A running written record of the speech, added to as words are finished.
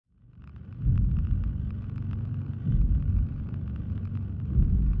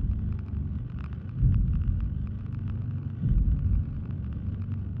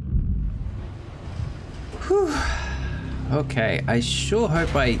Okay, I sure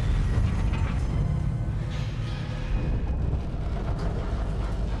hope I...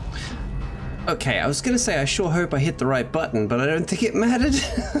 Okay, I was gonna say I sure hope I hit the right button, but I don't think it mattered.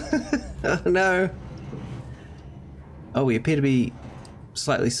 Oh no. Oh, we appear to be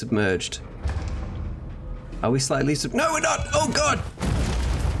slightly submerged. Are we slightly No, we're not! Oh god!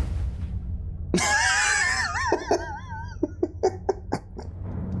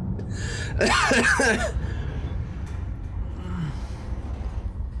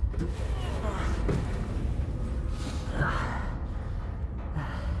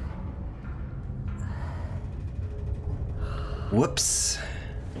 Whoops.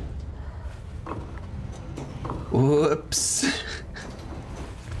 Whoops.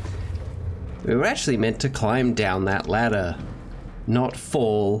 We were actually meant to climb down that ladder, not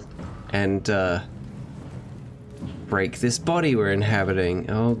fall and break this body we're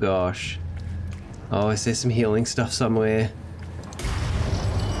inhabiting. Oh gosh. Oh, is there some healing stuff somewhere?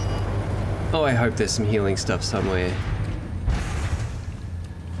 Oh, I hope there's some healing stuff somewhere.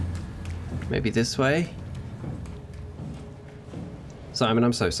 Maybe this way? Simon,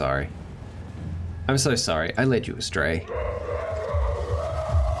 I'm so sorry. I'm so sorry. I led you astray.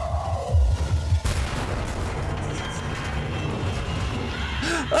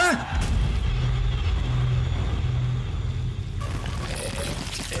 Ah!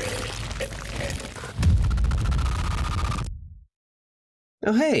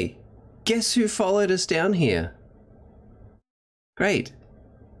 Oh, hey. Guess who followed us down here? Great.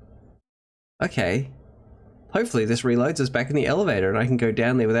 Okay. Hopefully this reloads us back in the elevator and I can go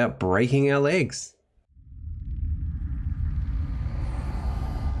down there without breaking our legs.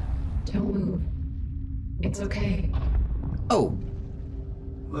 Don't move. It's okay. Oh.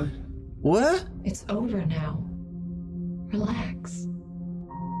 What? What? It's over now. Relax.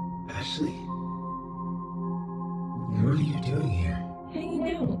 Ashley? What are you doing here?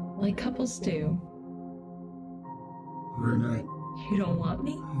 Hanging out, like couples do. We're not... You don't want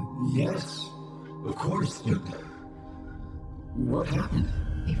me? Yes, of course. What happened?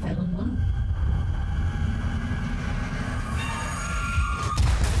 We fell in love.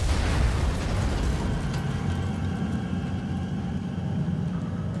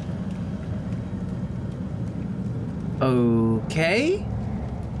 Okay.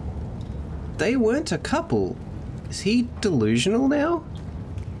 They weren't a couple. Is he delusional now?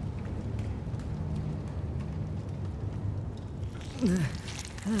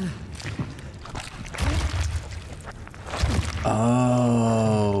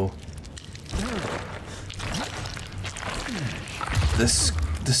 Oh. The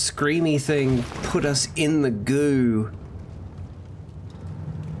screamy thing put us in the goo.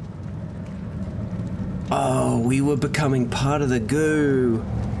 Oh, we were becoming part of the goo.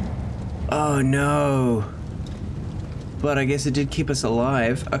 Oh no. But I guess it did keep us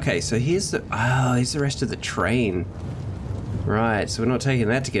alive. Okay, so here's the... Oh, here's the rest of the train. Right, so we're not taking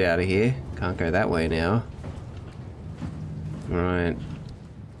that to get out of here. Can't go that way now. Right.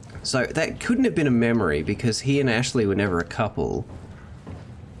 So that couldn't have been a memory because he and Ashley were never a couple.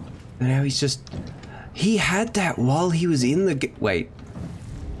 And now he's just... He had that while he was in the... Wait.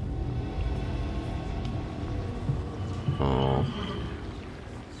 Oh.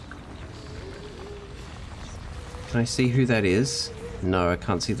 Can I see who that is? No, I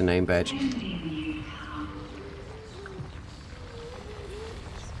can't see the name badge.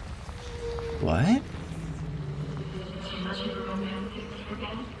 What?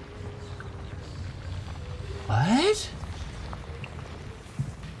 What?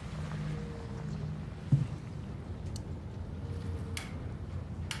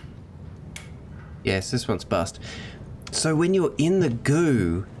 Yes, this one's bust. So when you're in the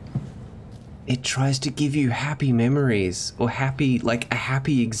goo, it tries to give you happy memories or happy, like a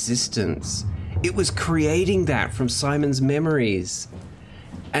happy existence. It was creating that from Simon's memories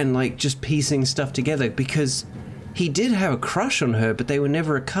and like just piecing stuff together because he did have a crush on her, but they were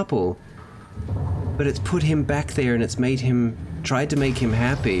never a couple. But it's put him back there and it's made him, tried to make him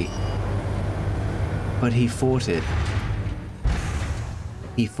happy. But he fought it.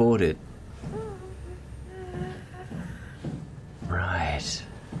 He fought it. Right.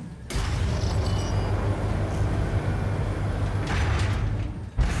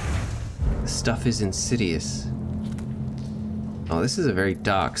 The stuff is insidious. Oh, this is a very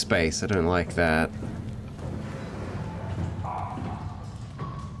dark space. I don't like that.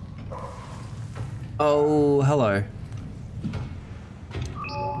 Oh, hello.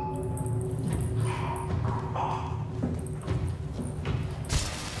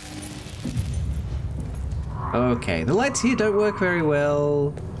 Okay, the lights here don't work very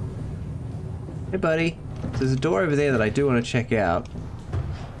well. Hey, buddy.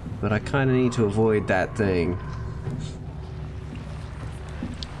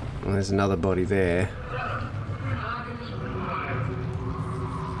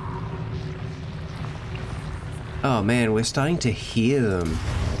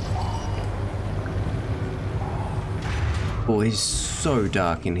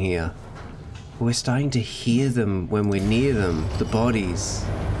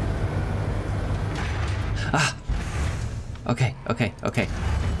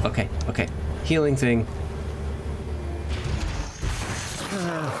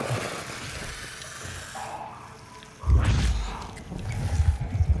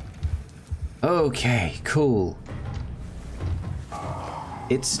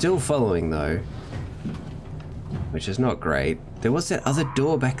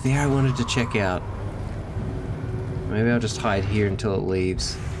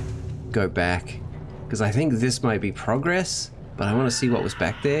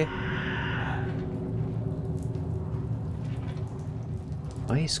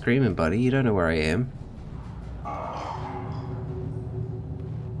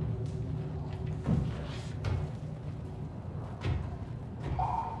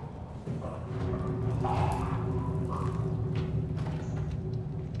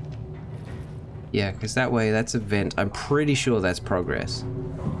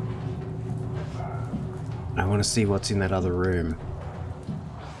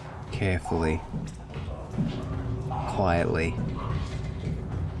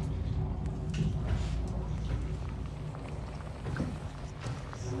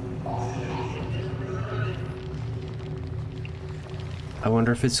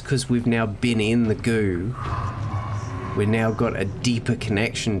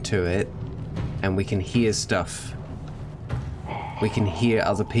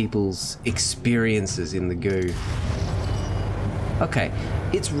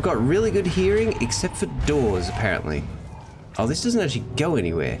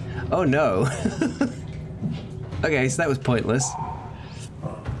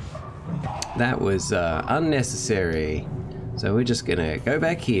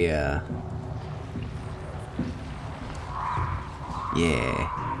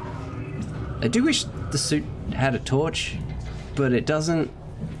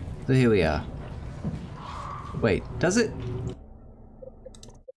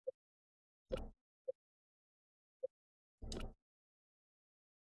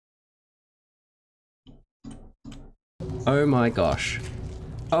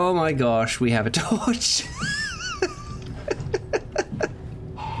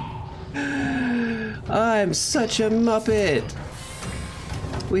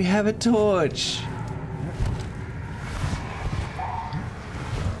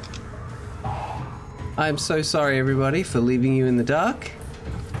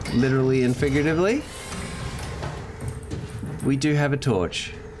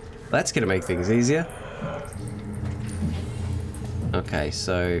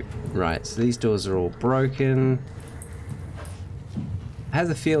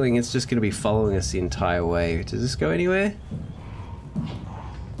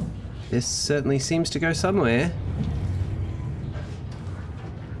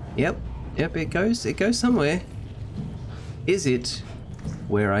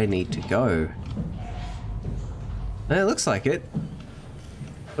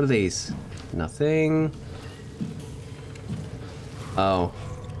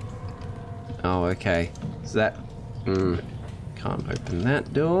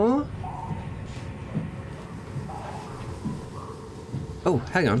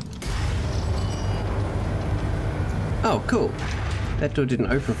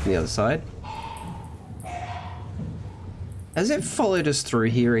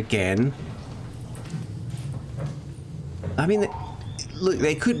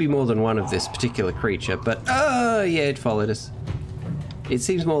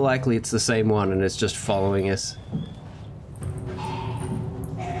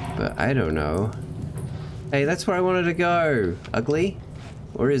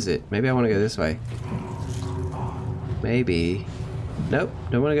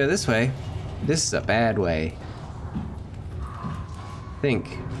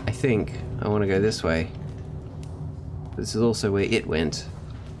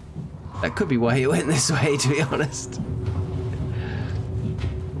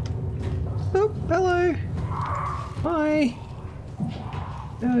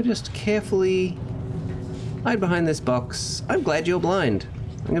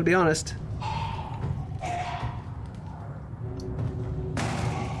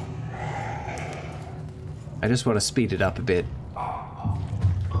 I just want to speed it up a bit.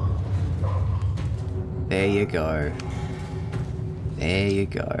 There you go. There you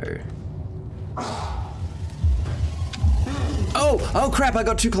go. Oh! Oh crap, I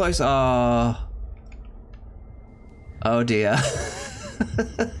got too close. Oh dear.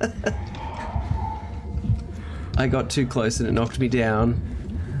 I got too close and it knocked me down.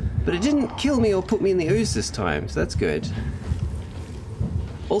 But it didn't kill me or put me in the ooze this time, so that's good.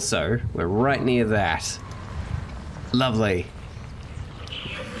 Also, we're right near that. Lovely.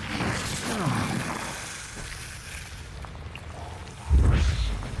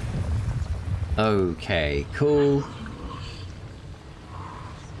 Okay, cool.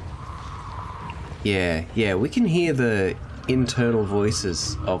 Yeah, we can hear the internal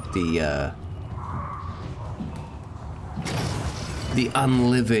voices of the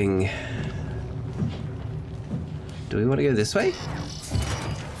unliving. Do we want to go this way?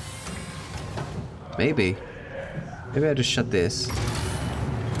 Maybe. Maybe I just shut this.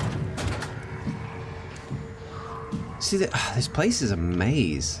 See that? Oh, this place is a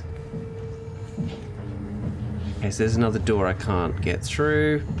maze. Okay, so there's another door I can't get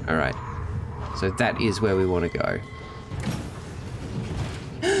through. Alright. So that is where we want to go.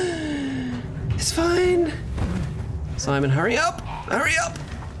 It's fine. Simon, hurry up! Hurry up!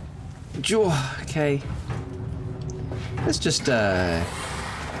 Okay. Let's just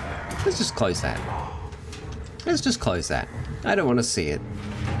close that. Let's just close that. I don't want to see it.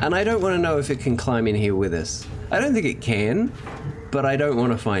 And I don't want to know if it can climb in here with us. I don't think it can, but I don't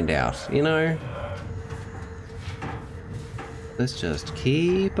want to find out, you know? Let's just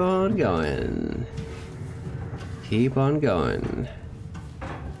keep on going. Keep on going.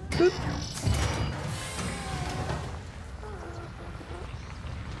 Boop.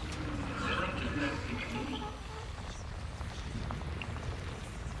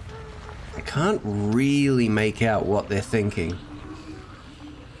 I can't really make out what they're thinking.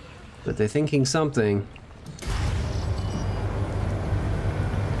 But they're thinking something.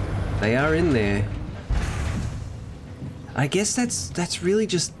 They are in there. I guess that's really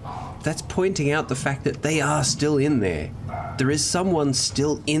just, that's pointing out the fact that they are still in there. There is someone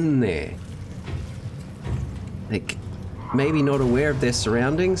still in there. Like, maybe not aware of their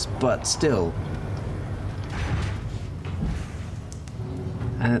surroundings, but still.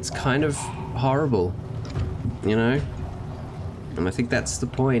 And it's kind of horrible, you know? And I think that's the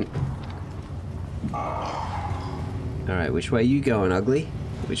point. Alright, which way are you going, ugly?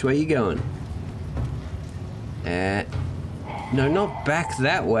 Which way are you going? No, not back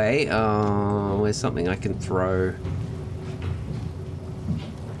that way. Oh, where's something I can throw?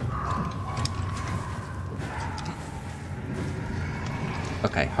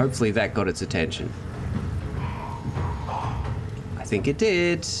 Okay, hopefully that got its attention. I think it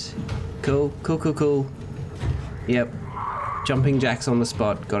did. Cool, cool, cool, cool. Yep. Jumping jacks on the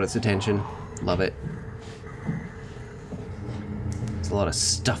spot, got its attention. Love it. There's a lot of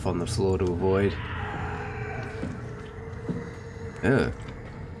stuff on the floor to avoid. Oh.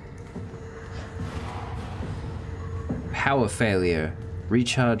 Power failure.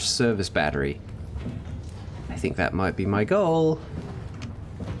 Recharge service battery. I think that might be my goal.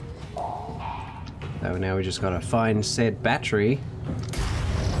 So now we just gotta find said battery.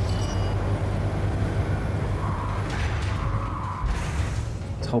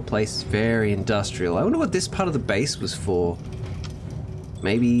 This whole place is very industrial. I wonder what this part of the base was for.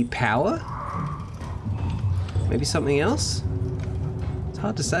 Maybe power? Maybe something else? It's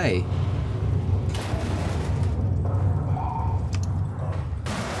hard to say.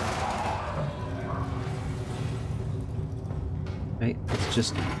 Okay, let's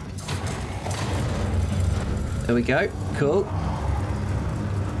just... There we go. Cool.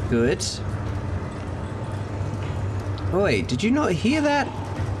 Good. Oi, did you not hear that?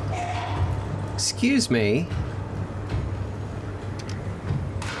 Excuse me.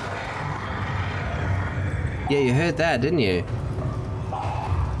 Yeah, you heard that, didn't you?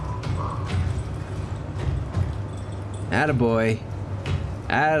 Attaboy.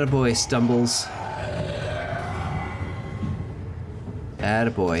 Attaboy, Stumbles.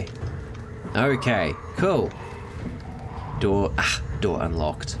 Attaboy. Okay, cool. Door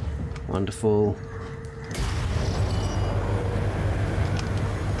unlocked. Wonderful.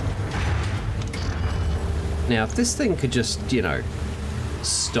 Now, if this thing could just, you know,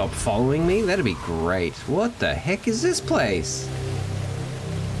 stop following me, that'd be great. What the heck is this place?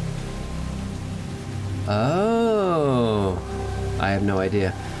 Oh, I have no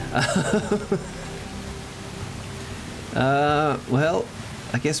idea. Well,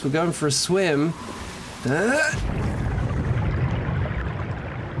 I guess we're going for a swim.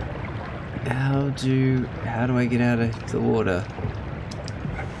 How do I get out of the water?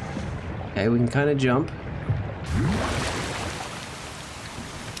 Okay, we can kind of jump.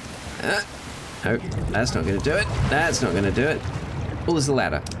 Oh, that's not going to do it. That's not going to do it. Oh, there's the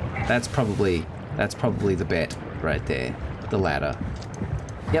ladder. That's probably the bet right there. The ladder.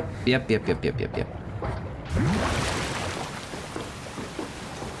 Yep.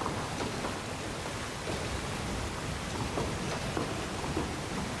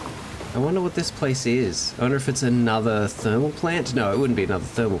 I wonder what this place is. I wonder if it's another thermal plant? No, it wouldn't be another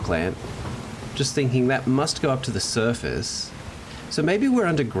thermal plant. Just thinking that must go up to the surface. So maybe we're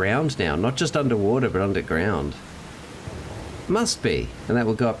underground now, not just underwater, but underground. Must be, and that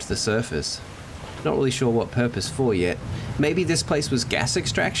will go up to the surface. Not really sure what purpose for yet. Maybe this place was gas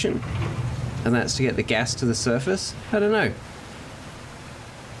extraction, and that's to get the gas to the surface? I don't know.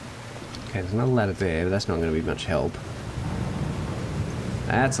 Okay, there's another ladder there, but that's not going to be much help.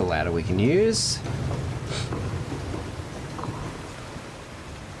 That's a ladder we can use.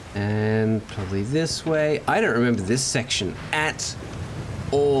 And probably this way. I don't remember this section at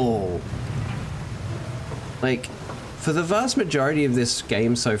all. Like, for the vast majority of this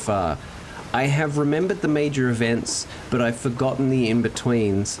game so far, I have remembered the major events, but I've forgotten the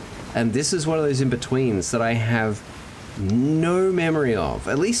in-betweens. And this is one of those in-betweens that I have no memory of.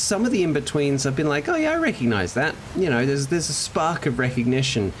 At least some of the in-betweens I've been like, oh yeah, I recognize that. You know, there's a spark of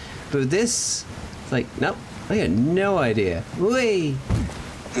recognition. But this, it's like, nope, I got no idea. Whee!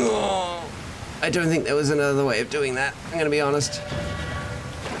 Oh, I don't think there was another way of doing that, I'm gonna be honest.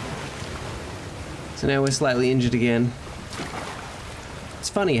 So now we're slightly injured again. It's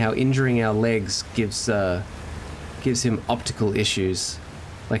funny how injuring our legs gives him optical issues.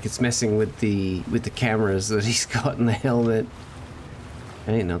 Like it's messing with the cameras that he's got in the helmet.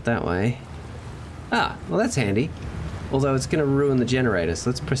 Hey, not that way. Ah, well that's handy. Although it's gonna ruin the generator, so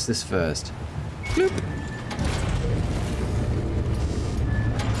let's press this first. Bloop.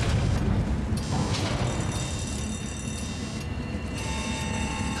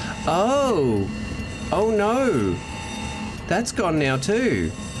 Oh! Oh no! That's gone now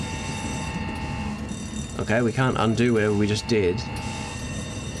too. Okay, we can't undo whatever we just did.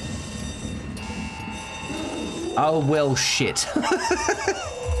 Oh, well, shit.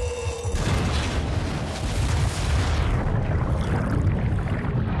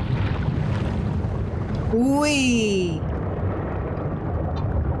 Whee!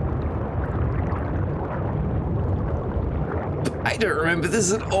 I don't remember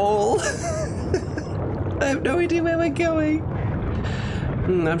this at all. I have no idea where we're going.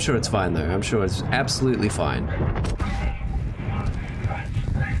 I'm sure it's fine, though. I'm sure it's absolutely fine.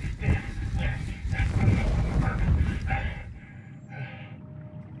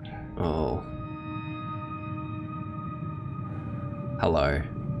 Oh. Hello.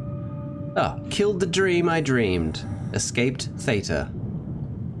 Ah, killed the dream I dreamed. Escaped Theta.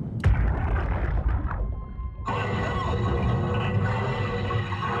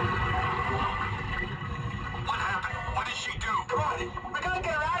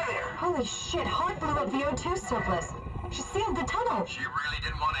 Holy shit, Hart blew up the O2 surplus. She sealed the tunnel. She really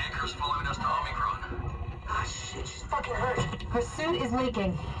didn't want Akers following us to Omicron. Oh shit, she's fucking hurt. Her suit is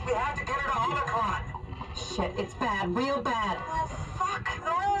leaking. We have to get her to Omicron. Shit, it's bad, real bad. Oh, fuck,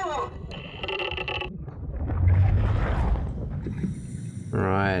 no!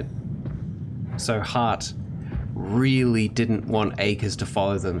 Right. So Hart really didn't want Akers to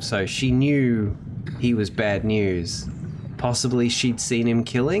follow them, so she knew he was bad news. Possibly she'd seen him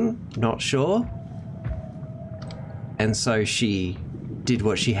killing, not sure. And so she did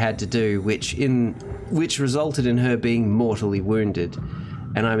what she had to do, which resulted in her being mortally wounded.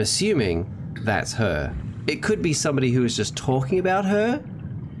 And I'm assuming that's her. It could be somebody who was just talking about her,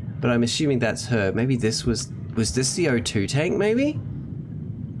 but I'm assuming that's her. Maybe this was this the O2 tank, maybe?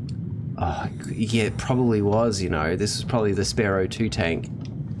 Oh, yeah, it probably was, you know. This was probably the spare O2 tank.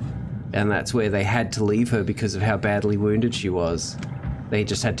 And that's where they had to leave her because of how badly wounded she was. They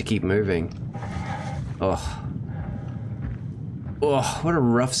just had to keep moving. Oh. Oh, what a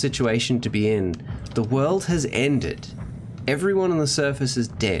rough situation to be in. The world has ended. Everyone on the surface is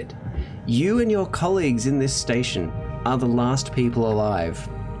dead. You and your colleagues in this station are the last people alive.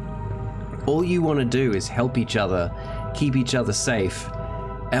 All you want to do is help each other, keep each other safe,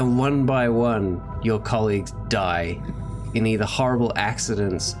 and one by one, your colleagues die in either horrible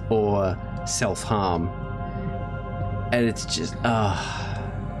accidents or self-harm. And it's just,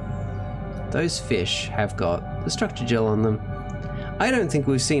 those fish have got the structure gel on them. I don't think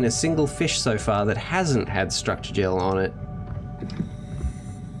we've seen a single fish so far that hasn't had structure gel on it.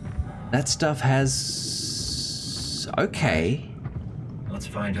 That stuff has... okay. Let's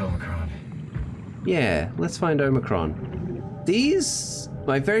find Omicron. Yeah, let's find Omicron. These,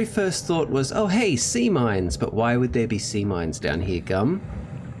 my very first thought was, oh hey, sea mines, but why would there be sea mines down here, Gum?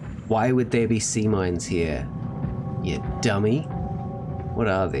 Why would there be sea mines here? You dummy. What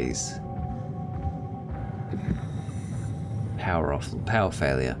are these? Power off, power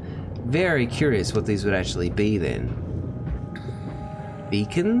failure. Very curious what these would actually be then.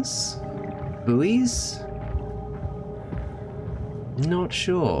 Beacons? Buoys? Not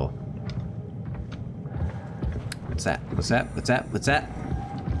sure. What's that? What's that? What's that? What's that?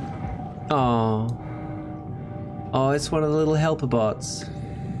 Oh. Oh, it's one of the little helper bots.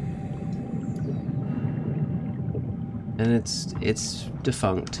 And it's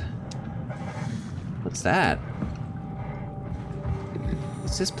defunct. What's that?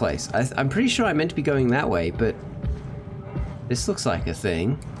 What's this place? I'm pretty sure I meant to be going that way, but this looks like a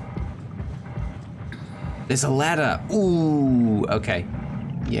thing. There's a ladder. Ooh, okay.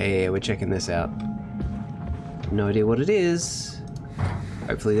 Yeah, we're checking this out. No idea what it is.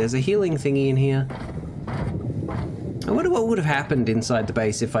 Hopefully there's a healing thingy in here. I wonder what would have happened inside the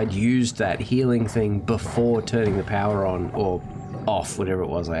base if I'd used that healing thing before turning the power on, or off, whatever it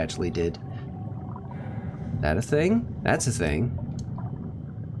was I actually did. That a thing? That's a thing.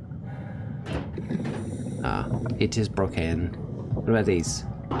 Ah, it is broken. What about these?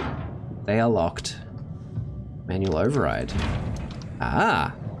 They are locked. Manual override.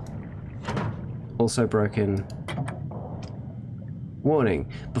 Ah! Also broken.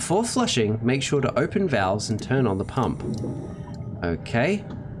 Warning. Before flushing, make sure to open valves and turn on the pump. Okay.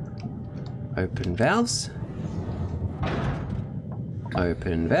 Open valves.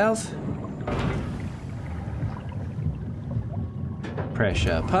 Open valve.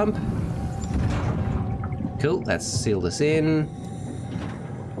 Pressure pump. Cool, let's seal this in.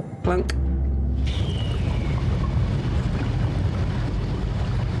 Plunk.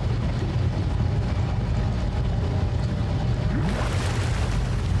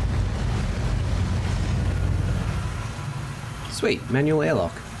 Sweet, manual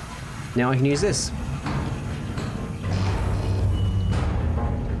airlock. Now I can use this.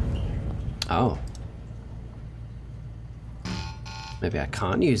 Oh. Maybe I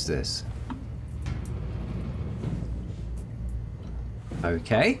can't use this.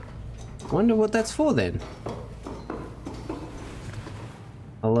 Okay. Wonder what that's for then.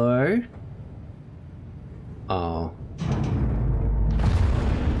 Hello? Oh.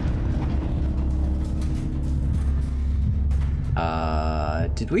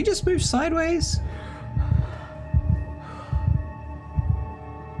 Did we just move sideways?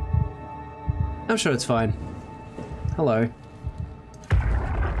 I'm sure it's fine. Hello.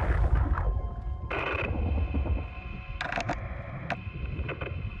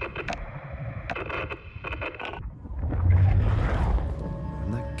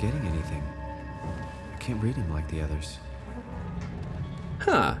 The others.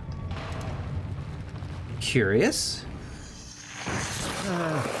 Huh. Curious.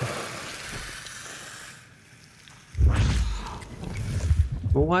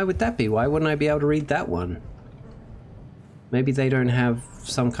 Well, why would that be? Why wouldn't I be able to read that one? Maybe they don't have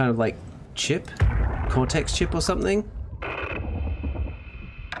some kind of like chip? Cortex chip or something?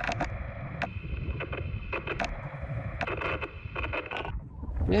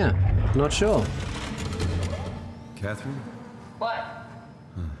 Yeah, not sure. Catherine? What?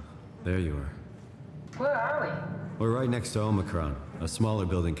 There you are. Where are we? We're right next to Omicron, a smaller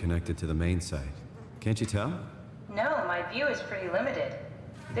building connected to the main site. Can't you tell? No, my view is pretty limited.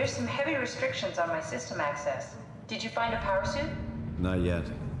 There's some heavy restrictions on my system access. Did you find a power suit? Not yet.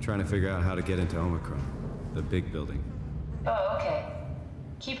 Trying to figure out how to get into Omicron, the big building. Oh, okay.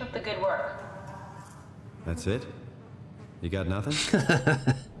 Keep up the good work. That's it? You got nothing?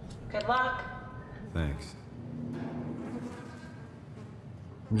 Good luck. Thanks.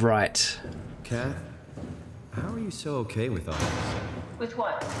 Right. Kath, how are you so okay with all this? With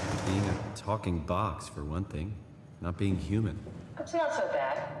what? Being a talking box, for one thing. Not being human. It's not so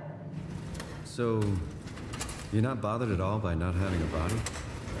bad. So, you're not bothered at all by not having a body?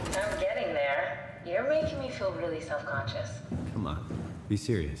 I'm getting there. You're making me feel really self-conscious. Come on, be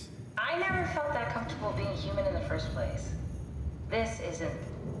serious. I never felt that comfortable being human in the first place. This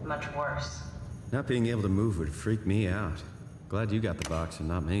isn't much worse. Not being able to move would freak me out. Glad you got the box and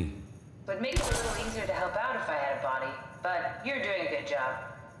not me. Would make it a little easier to help out if I had a body, but you're doing a good job.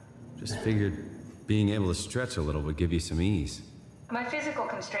 Just figured being able to stretch a little would give you some ease. My physical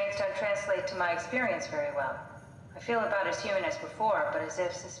constraints don't translate to my experience very well. I feel about as human as before, but as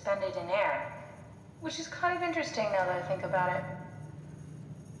if suspended in air. Which is kind of interesting now that I think about it.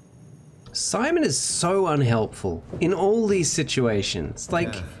 Simon is so unhelpful in all these situations.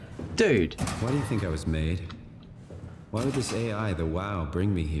 Like, Yeah. Dude. Why do you think I was made? Why would this AI, the WoW,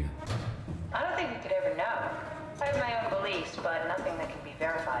 bring me here? I don't think we could ever know. I have my own beliefs, but nothing that can be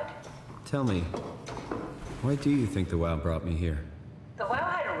verified. Tell me, why do you think the WoW brought me here? The WoW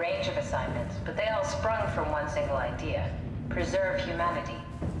had a range of assignments, but they all sprung from one single idea: preserve humanity.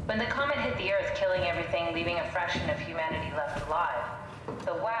 When the comet hit the Earth, killing everything, leaving a fraction of humanity left alive,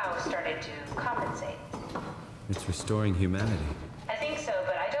 the WoW started to compensate. It's restoring humanity. I think so,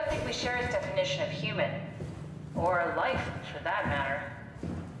 but I don't think we share its definition of human. Or life, for that matter.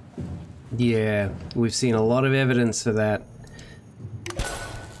 Yeah, we've seen a lot of evidence for that.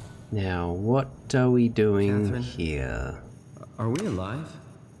 Now, what are we doing Catherine? here? Are we alive?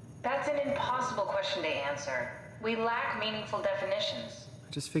 That's an impossible question to answer. We lack meaningful definitions.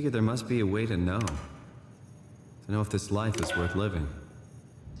 I just figured there must be a way to know. To know if this life is worth living.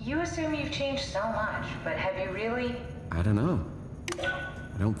 You assume you've changed so much, but have you really? I don't know.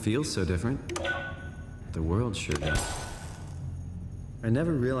 I don't feel so different. The world sure does. I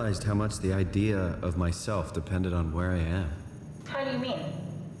never realized how much the idea of myself depended on where I am. How do you mean?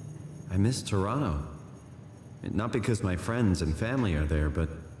 I miss Toronto. Not because my friends and family are there, but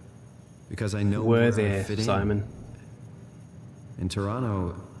because I know where Were I there, fit in. Simon? In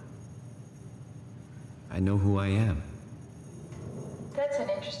Toronto, I know who I am. That's an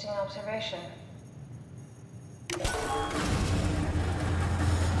interesting observation.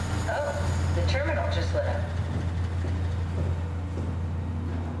 Oh, the terminal just lit up.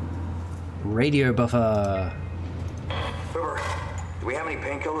 Radio buffer. Uber, do we have any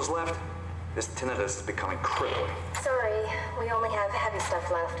painkillers left? This tinnitus is becoming crippling. Sorry, we only have heavy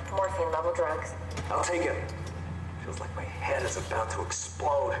stuff left. Morphine level drugs. I'll take it. Feels like my head is about to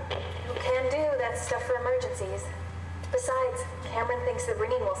explode. You can do that stuff for emergencies. Besides, Cameron thinks the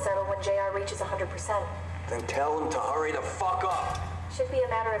ringing will settle when JR reaches 100%. Then tell him to hurry the fuck up. Should be a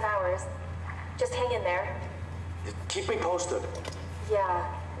matter of hours. Just hang in there. Keep me posted. Yeah,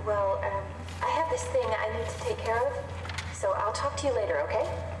 well, I have this thing I need to take care of, so I'll talk to you later, okay?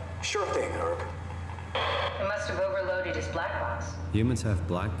 Sure thing, Herb. It must have overloaded his black box. Humans have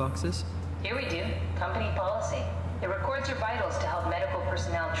black boxes? Here we do. Company policy. It records your vitals to help medical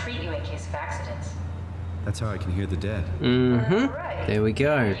personnel treat you in case of accidents. That's how I can hear the dead. Mm-hmm. Right. There we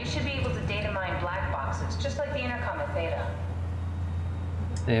go. You should be able to data mine black boxes, just like the intercom at Theta.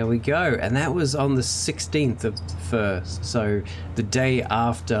 There we go. And that was on the 16th of the 1st. So the day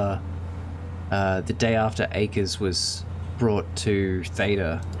after Akers was brought to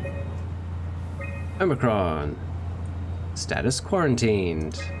Theta. Omicron. Status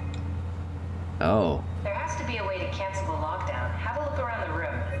quarantined. Oh. There has to be a way to cancel the lockdown. Have a look around the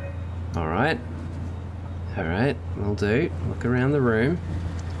room. Alright. Alright, will do. Look around the room.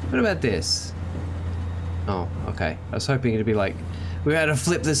 What about this? Oh, okay. I was hoping it'd be like, we had to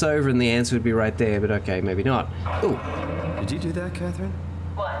flip this over and the answer would be right there, but okay, maybe not. Ooh, Did you do that, Catherine?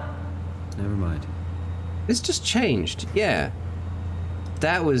 What? Never mind. this just changed. Yeah.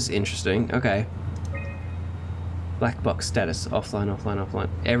 That was interesting. Okay. Black box status. Offline, offline, offline.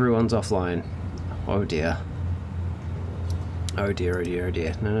 Everyone's offline. Oh dear. Oh dear, oh dear, oh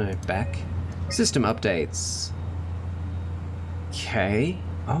dear. No, no, back. System updates. Okay.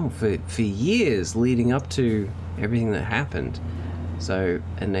 Oh, for years leading up to everything that happened. So,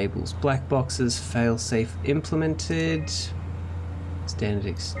 enables black boxes, failsafe implemented. Standard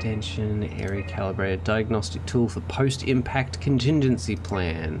extension, area calibrated diagnostic tool for post-impact contingency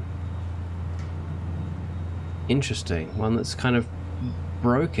plan. Interesting. One that's kind of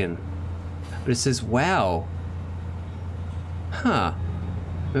broken. But it says WoW. Huh.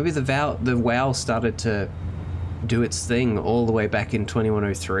 Maybe the WoW started to do its thing all the way back in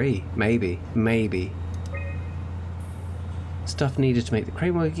 2103. Maybe. Stuff needed to make the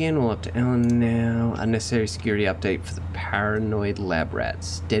crane work again. All up to Alan now. Unnecessary security update for the paranoid lab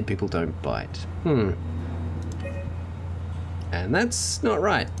rats. Dead people don't bite. And that's not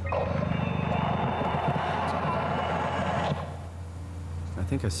right. I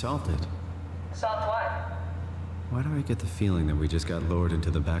think I solved it. Solved what? Why do I get the feeling that we just got lowered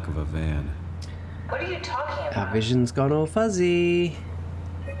into the back of a van? What are you talking about? Our vision's gone all fuzzy.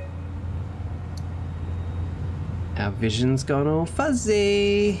 Our vision's gone all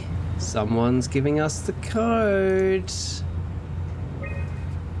fuzzy. Someone's giving us the code.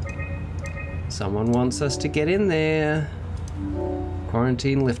 Someone wants us to get in there.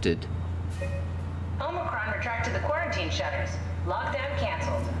 Quarantine lifted. Omicron retracted the quarantine shutters. Lockdown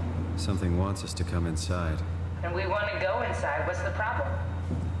canceled. Something wants us to come inside. And we want to go inside. What's the problem?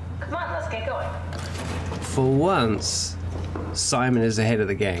 Come on, let's get going. For once, Simon is ahead of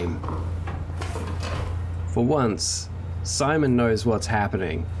the game. For once, Simon knows what's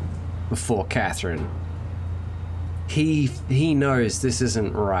happening. before Catherine. He knows this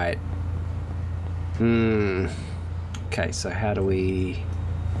isn't right. Okay, so how do we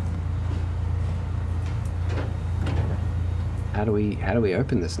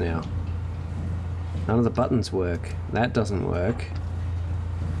open this now? None of the buttons work. That doesn't work.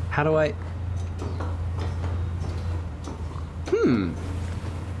 How do I...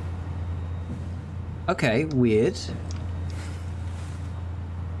 Okay, weird.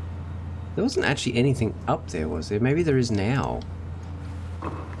 There wasn't actually anything up there, was there? Maybe there is now.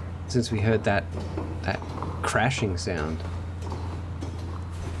 Since we heard that crashing sound.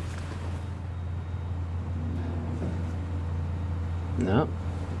 Nope.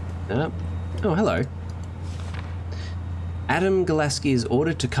 Nope. Oh, hello. Adam Gillespie is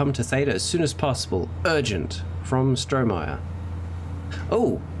ordered to come to Theta as soon as possible. Urgent. From Strohmeyer.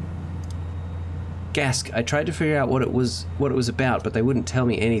 Oh! Gask, I tried to figure out what it was about, but they wouldn't tell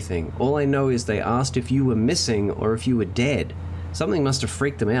me anything. All I know is they asked if you were missing or if you were dead. Something must have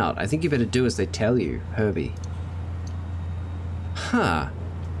freaked them out. I think you better do as they tell you, Herbie. Huh.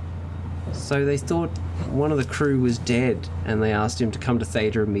 So they thought one of the crew was dead, and they asked him to come to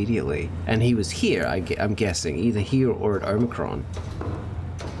Theta immediately. And he was here, I'm guessing, either here or at Omicron.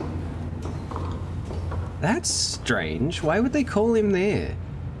 That's strange. Why would they call him there?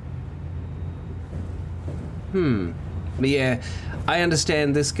 But yeah, I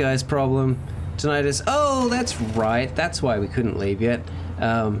understand this guy's problem. Tinnitus. Oh, that's right. That's why we couldn't leave yet.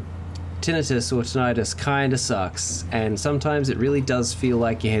 Tinnitus or tinnitus kinda sucks, and sometimes it really does feel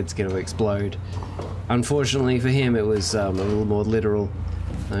like your head's gonna explode. Unfortunately for him, it was a little more literal.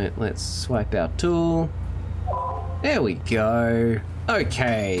 Alright, let's swipe our tool. There we go.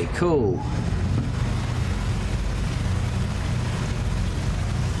 Okay, cool.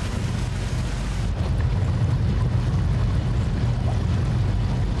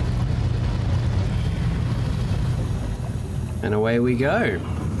 And away we go.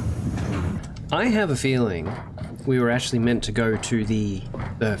 I have a feeling we were actually meant to go to the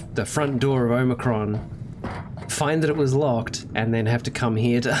front door of Omicron, find that it was locked, and then have to come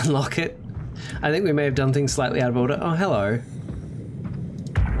here to unlock it. I think we may have done things slightly out of order. Oh, hello.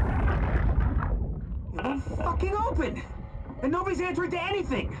 It won't fucking open! And nobody's answering to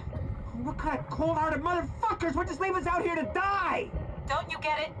anything! What kind of cold-hearted motherfuckers would just leave us out here to die? Don't you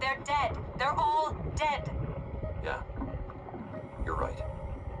get it? They're dead. They're all dead. Yeah. You're right.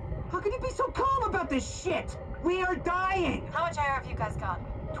 How can you be so calm about this shit? We are dying! How much air have you guys got?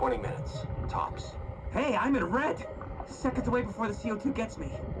 20 minutes. Tops. Hey, I'm in red! Seconds away before the CO2 gets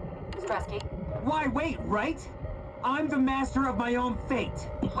me. Strasky. Why wait, right? I'm the master of my own fate.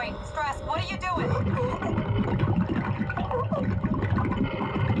 Wait, Strask, what are you doing?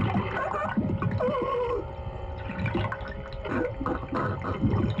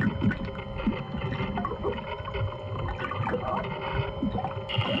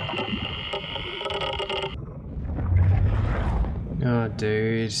 Oh,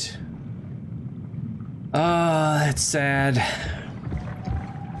 dude. Oh, that's sad.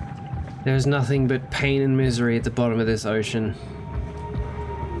 There's nothing but pain and misery at the bottom of this ocean.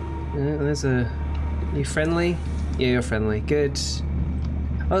 There's a... You friendly? Yeah, you're friendly. Good.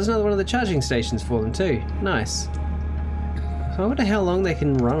 Oh, there's another one of the charging stations for them too. Nice. So I wonder how long they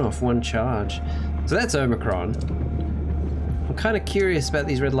can run off one charge. So that's Omicron. I'm kind of curious about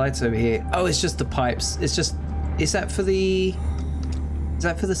these red lights over here. Oh, it's just the pipes. It's just... Is that for the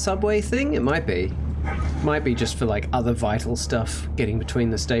subway thing? It might be. Might be just for like other vital stuff getting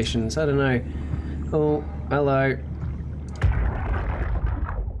between the stations. I don't know. Oh, hello.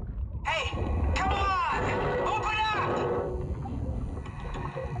 Hey, come on! Open up!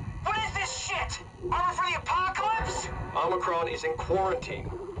 What is this shit? Armor for the apocalypse? Omicron is in quarantine.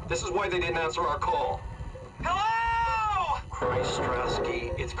 This is why they didn't answer our call. Hello! Christ,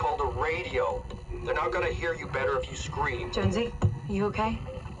 Strasky, it's called a radio. They're not gonna hear you better if you scream. Jonesy, are you okay?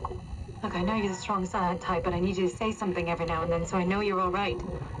 Look, I know you're the strong silent type, but I need you to say something every now and then so I know you're all right.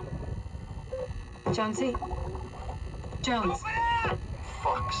 Jonesy? Jones. Open up!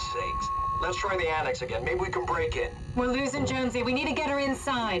 Fuck's sakes. Let's try the annex again. Maybe we can break in. We're losing Jonesy. We need to get her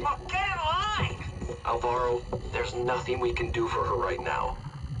inside. Well, get in line! Alvaro, there's nothing we can do for her right now.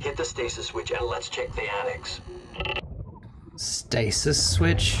 Hit the stasis switch and let's check the annex. Stasis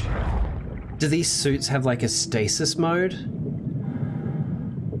switch? Do these suits have like a stasis mode?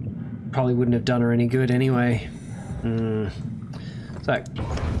 Probably wouldn't have done her any good anyway. So,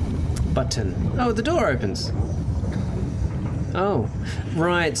 button. Oh, the door opens. Oh,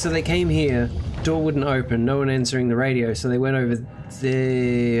 right, so they came here, door wouldn't open, no one answering the radio, so they went over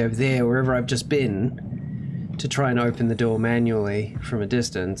there, wherever I've just been, to try and open the door manually from a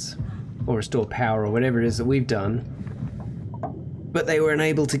distance. or restore power, or whatever it is that we've done. But they were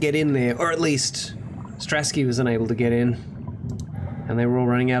unable to get in there, or at least Strasky was unable to get in. And they were all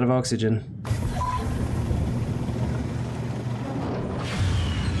running out of oxygen.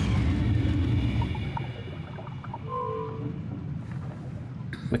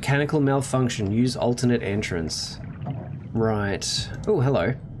 Mechanical malfunction. Use alternate entrance. Right. Oh,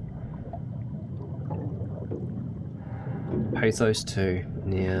 hello. Pathos 2.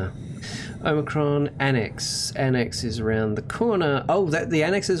 Yeah. Omicron Annex. Annex is around the corner. Oh, the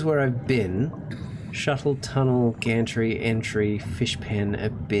Annex is where I've been. Shuttle, tunnel, gantry, entry, fish pen,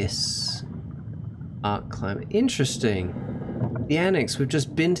 abyss, arc climber. Interesting. The Annex. We've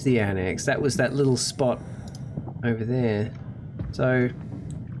just been to the Annex. That was that little spot over there. So,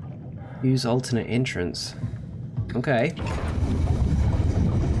 use alternate entrance. Okay.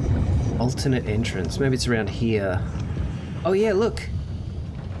 Alternate entrance. Maybe it's around here. Oh yeah, look.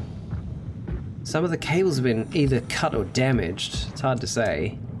 Some of the cables have been either cut or damaged. It's hard to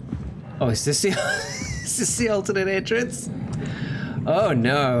say. Oh, is this the is this the alternate entrance? Oh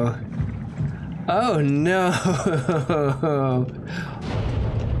no. Oh no.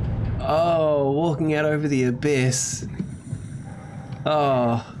 Oh, walking out over the abyss.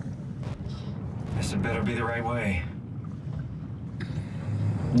 Oh. This had better be the right way.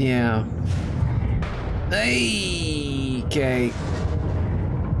 Yeah. Hey, okay.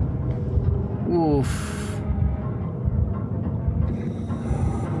 Oof.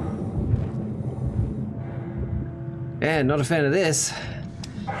 Yeah, not a fan of this.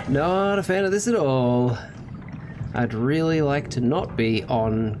 Not a fan of this at all. I'd really like to not be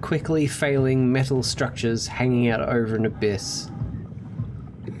on quickly failing metal structures hanging out over an abyss.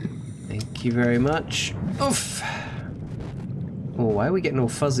 Thank you very much. Oof. Oh, why are we getting all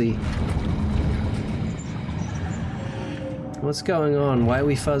fuzzy? What's going on? Why are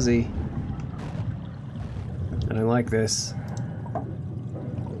we fuzzy? I don't like this.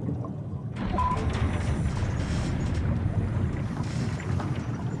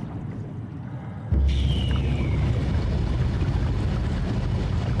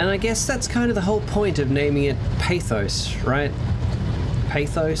 And I guess that's kind of the whole point of naming it Pathos, right?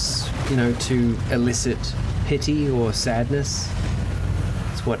 Pathos, you know, to elicit pity or sadness.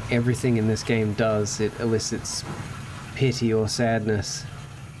 It's what everything in this game does. It elicits pity or sadness.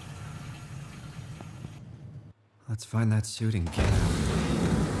 Let's find that suit and get it.